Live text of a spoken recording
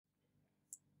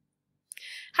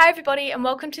Hi everybody, and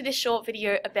welcome to this short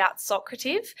video about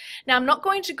Socrative. Now I'm not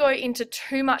going to go into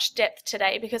too much depth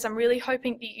today because I'm really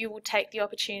hoping that you will take the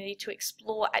opportunity to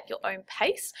explore at your own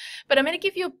pace, but I'm going to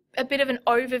give you a bit of an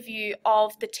overview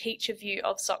of the teacher view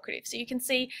of Socrative so you can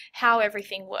see how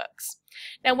everything works.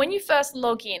 Now when you first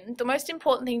log in, the most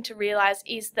important thing to realize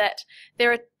is that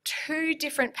there are two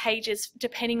different pages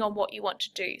depending on what you want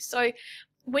to do. So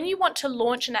when you want to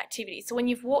launch an activity, so when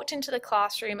you've walked into the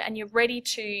classroom and you're ready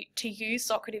to use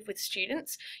Socrative with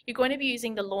students, you're going to be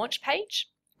using the launch page.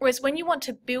 Whereas when you want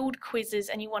to build quizzes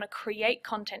and you want to create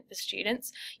content for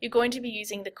students, you're going to be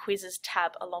using the quizzes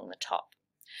tab along the top.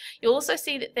 You'll also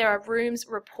see that there are rooms,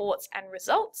 reports, and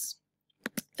results.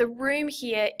 The room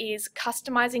here is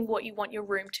customizing what you want your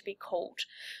room to be called.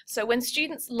 So when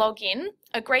students log in,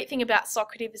 a great thing about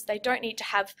Socrative is they don't need to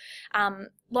have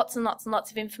lots and lots and lots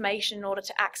of information in order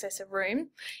to access a room.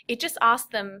 It just asks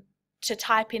them to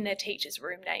type in their teacher's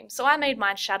room name. So I made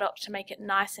mine Shut Up to make it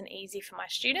nice and easy for my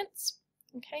students.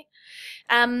 Okay.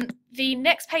 The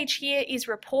next page here is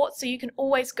reports, so you can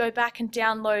always go back and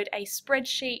download a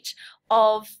spreadsheet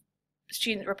of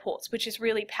student reports, which is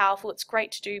really powerful. It's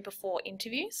great to do before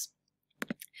interviews.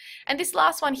 And this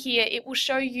last one here, it will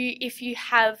show you if you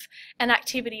have an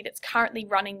activity that's currently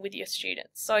running with your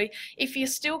students. So if you're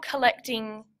still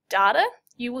collecting data,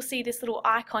 you will see this little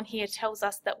icon here tells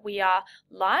us that we are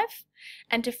live,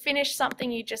 and to finish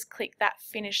something you just click that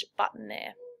finish button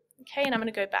there. Okay, and I'm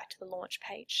going to go back to the launch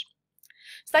page.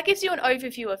 So that gives you an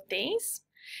overview of these.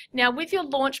 Now with your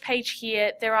launch page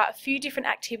here, there are a few different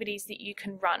activities that you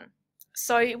can run.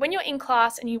 So when you're in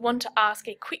class and you want to ask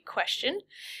a quick question,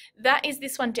 that is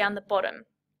this one down the bottom.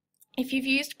 If you've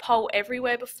used Poll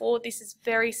Everywhere before, this is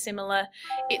very similar.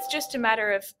 It's just a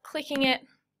matter of clicking it,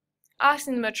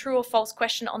 asking them a true or false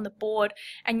question on the board,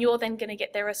 and you're then going to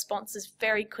get their responses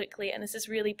very quickly, and this is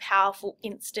really powerful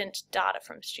instant data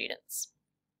from students.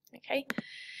 Okay.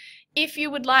 If you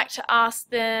would like to ask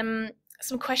them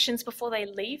some questions before they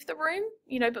leave the room,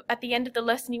 but at the end of the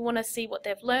lesson you want to see what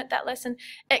they've learnt that lesson,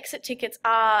 exit tickets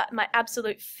are my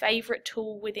absolute favorite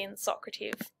tool within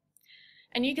Socrative.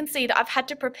 And you can see that I've had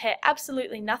to prepare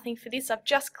absolutely nothing for this. I've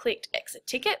just clicked exit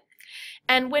ticket,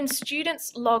 and when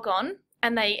students log on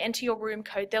and they enter your room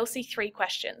code, they'll see three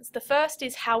questions. The first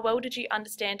is, how well did you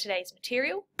understand today's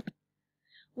material?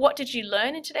 What did you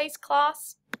learn in today's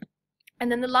class?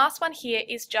 And then the last one here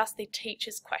is just the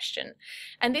teacher's question.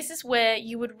 And this is where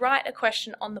you would write a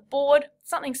question on the board,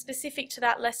 something specific to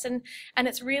that lesson, and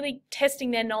it's really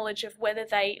testing their knowledge of whether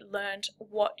they learned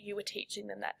what you were teaching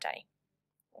them that day.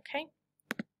 Okay?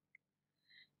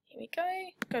 Here we go.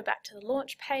 Go back to the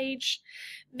launch page.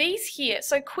 These here,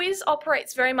 so quiz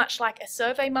operates very much like a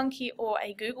SurveyMonkey or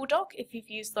a Google Doc if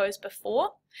you've used those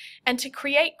before. And to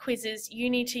create quizzes, you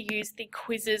need to use the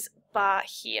quizzes bar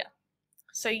here.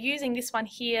 So using this one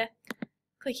here,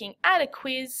 clicking add a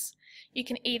quiz, you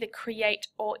can either create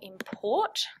or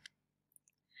import.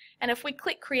 And if we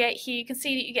click create here, you can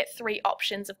see that you get three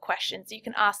options of questions. You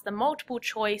can ask them multiple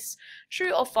choice,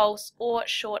 true or false, or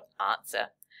short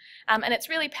answer. And it's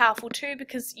really powerful too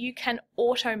because you can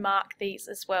auto mark these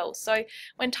as well. So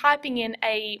when typing in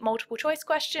a multiple choice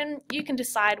question, you can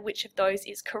decide which of those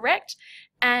is correct,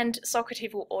 and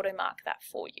Socrative will auto mark that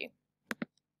for you.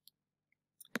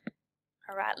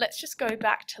 Alright, let's just go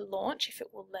back to launch if it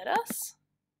will let us.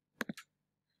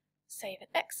 Save and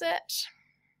exit.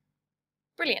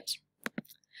 Brilliant.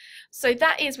 So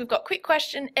that is, we've got quick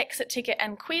question, exit ticket,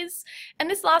 and quiz. And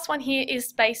this last one here is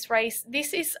space race.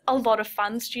 This is a lot of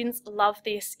fun. Students love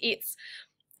this. It's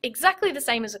exactly the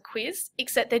same as a quiz,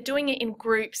 except they're doing it in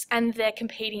groups and they're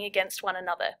competing against one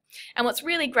another. And what's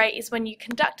really great is when you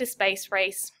conduct a space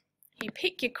race, you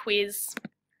pick your quiz.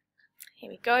 Here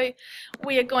we go.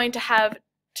 We are going to have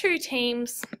two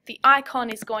teams. The icon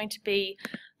is going to be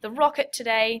the rocket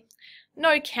today,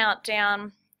 no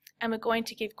countdown, and we're going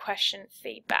to give question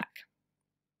feedback.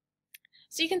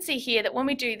 So you can see here that when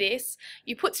we do this,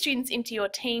 you put students into your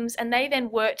teams and they then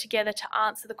work together to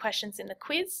answer the questions in the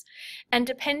quiz. And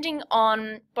depending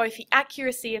on both the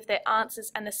accuracy of their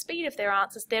answers and the speed of their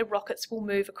answers, their rockets will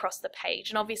move across the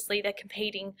page. And obviously they're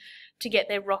competing to get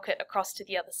their rocket across to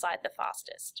the other side the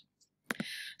fastest.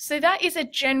 So that is a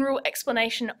general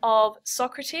explanation of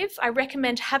Socrative. I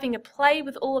recommend having a play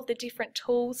with all of the different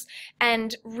tools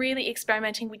and really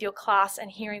experimenting with your class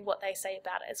and hearing what they say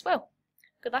about it as well.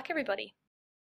 Good luck, everybody.